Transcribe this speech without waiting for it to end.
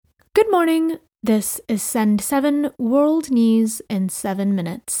Good morning. This is Send 7 World News in 7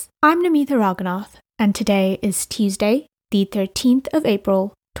 minutes. I'm Namitha Raghunath, and today is Tuesday, the 13th of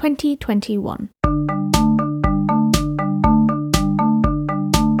April, 2021.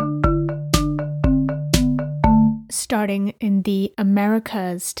 Starting in the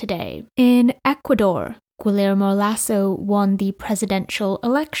Americas today. In Ecuador, Guillermo Lasso won the presidential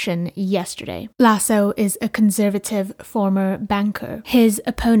election yesterday. Lasso is a conservative former banker. His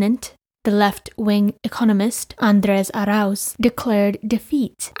opponent, the left-wing economist Andrés Arauz, declared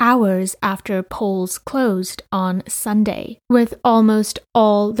defeat hours after polls closed on Sunday. With almost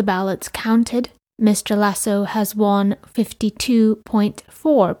all the ballots counted, Mr. Lasso has won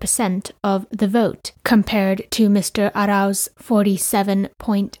 52.4% of the vote, compared to Mr. Arauz's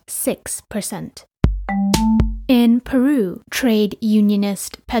 47.6%. In Peru, trade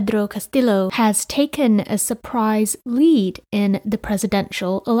unionist Pedro Castillo has taken a surprise lead in the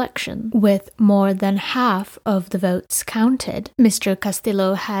presidential election, with more than half of the votes counted. Mr.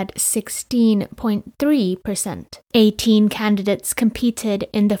 Castillo had 16.3%. 18 candidates competed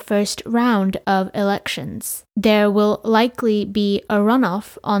in the first round of elections. There will likely be a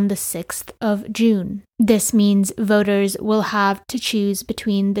runoff on the 6th of June. This means voters will have to choose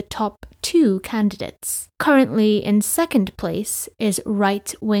between the top two candidates. Currently in second place is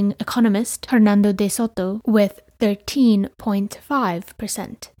right-wing economist Hernando de Soto with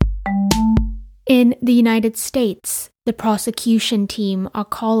 13.5%. In the United States, the prosecution team are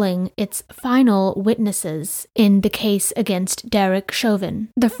calling its final witnesses in the case against Derek Chauvin.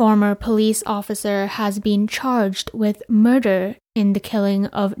 The former police officer has been charged with murder in the killing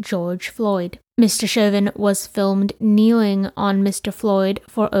of George Floyd. Mr. Chauvin was filmed kneeling on Mr. Floyd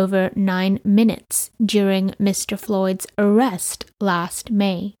for over 9 minutes during Mr. Floyd's arrest last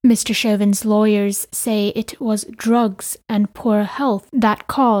May. Mr. Chauvin's lawyers say it was drugs and poor health that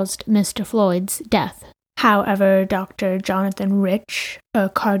caused Mr. Floyd's death. However, Dr. Jonathan Rich, a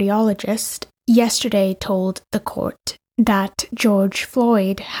cardiologist, yesterday told the court that George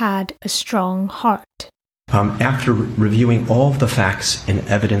Floyd had a strong heart. After reviewing all of the facts and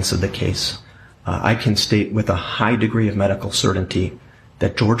evidence of the case, I can state with a high degree of medical certainty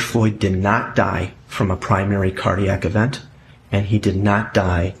that George Floyd did not die from a primary cardiac event, and he did not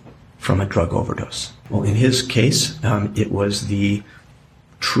die from a drug overdose. Well, in his case, it was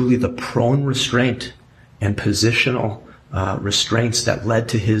truly the prone restraint and positional restraints that led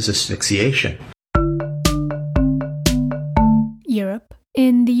to his asphyxiation. Europe.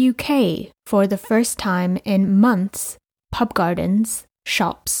 In the UK, for the first time in months, pub gardens,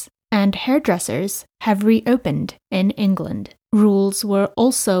 shops, and hairdressers have reopened in England. Rules were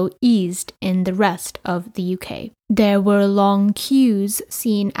also eased in the rest of the UK. There were long queues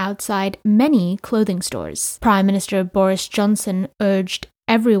seen outside many clothing stores. Prime Minister Boris Johnson urged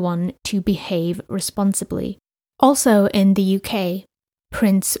everyone to behave responsibly. Also in the UK,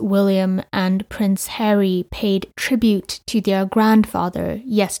 Prince William and Prince Harry paid tribute to their grandfather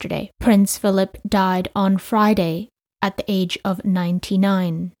yesterday. Prince Philip died on Friday at the age of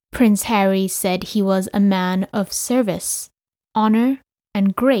 99. Prince Harry said he was a man of service, honor,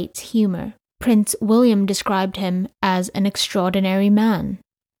 and great humor. Prince William described him as an extraordinary man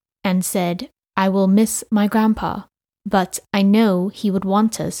and said, "I will miss my grandpa, but I know he would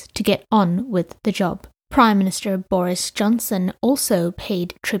want us to get on with the job." Prime Minister Boris Johnson also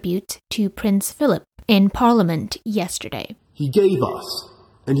paid tribute to Prince Philip in Parliament yesterday. He gave us,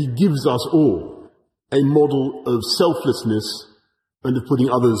 and he gives us all, a model of selflessness and of putting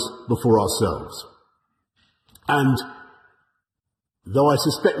others before ourselves. And though I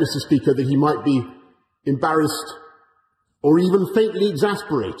suspect, Mr. Speaker, that he might be embarrassed or even faintly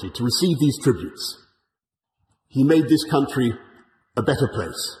exasperated to receive these tributes, he made this country a better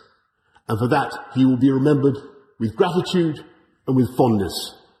place. And for that, he will be remembered with gratitude and with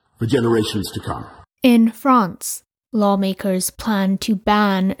fondness for generations to come. In France, lawmakers plan to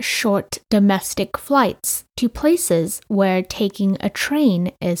ban short domestic flights to places where taking a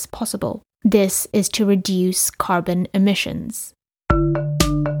train is possible. This is to reduce carbon emissions.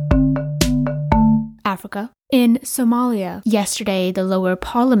 Africa. In Somalia, yesterday the lower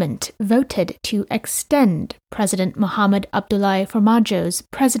parliament voted to extend President Mohamed Abdullahi Farmajo's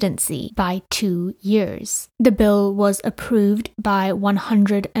presidency by 2 years. The bill was approved by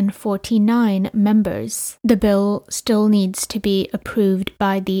 149 members. The bill still needs to be approved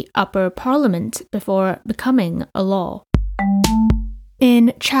by the upper parliament before becoming a law.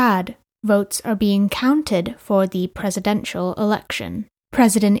 In Chad, votes are being counted for the presidential election.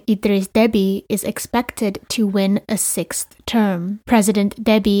 President Idris Deby is expected to win a 6th term. President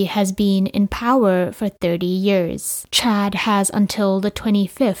Deby has been in power for 30 years. Chad has until the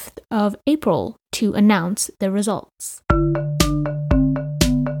 25th of April to announce the results.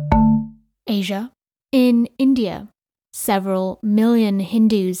 Asia. In India, several million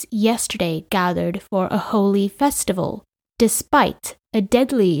Hindus yesterday gathered for a holy festival, despite a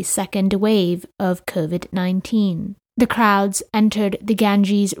deadly second wave of COVID-19. The crowds entered the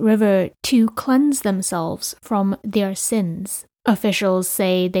Ganges River to cleanse themselves from their sins. Officials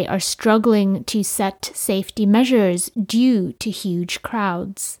say they are struggling to set safety measures due to huge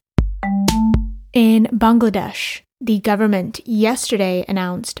crowds. In Bangladesh, the government yesterday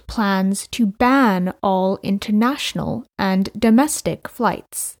announced plans to ban all international and domestic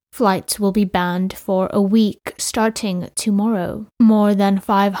flights. Flights will be banned for a week starting tomorrow. More than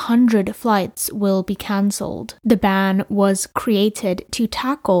 500 flights will be cancelled. The ban was created to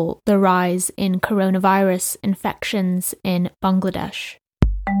tackle the rise in coronavirus infections in Bangladesh.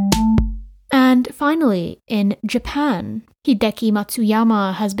 And finally, in Japan, Hideki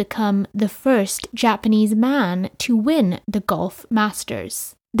Matsuyama has become the first Japanese man to win the Golf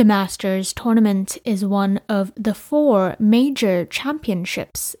Masters. The Masters tournament is one of the 4 major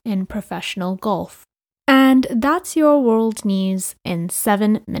championships in professional golf. And that's your world news in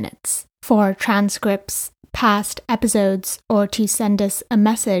 7 minutes. For transcripts, past episodes, or to send us a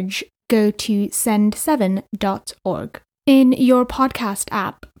message, go to send7.org. In your podcast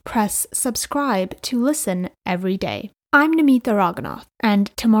app, press subscribe to listen every day. I'm Namita Raghunath,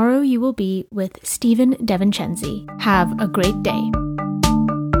 and tomorrow you will be with Stephen DeVincenzi. Have a great day.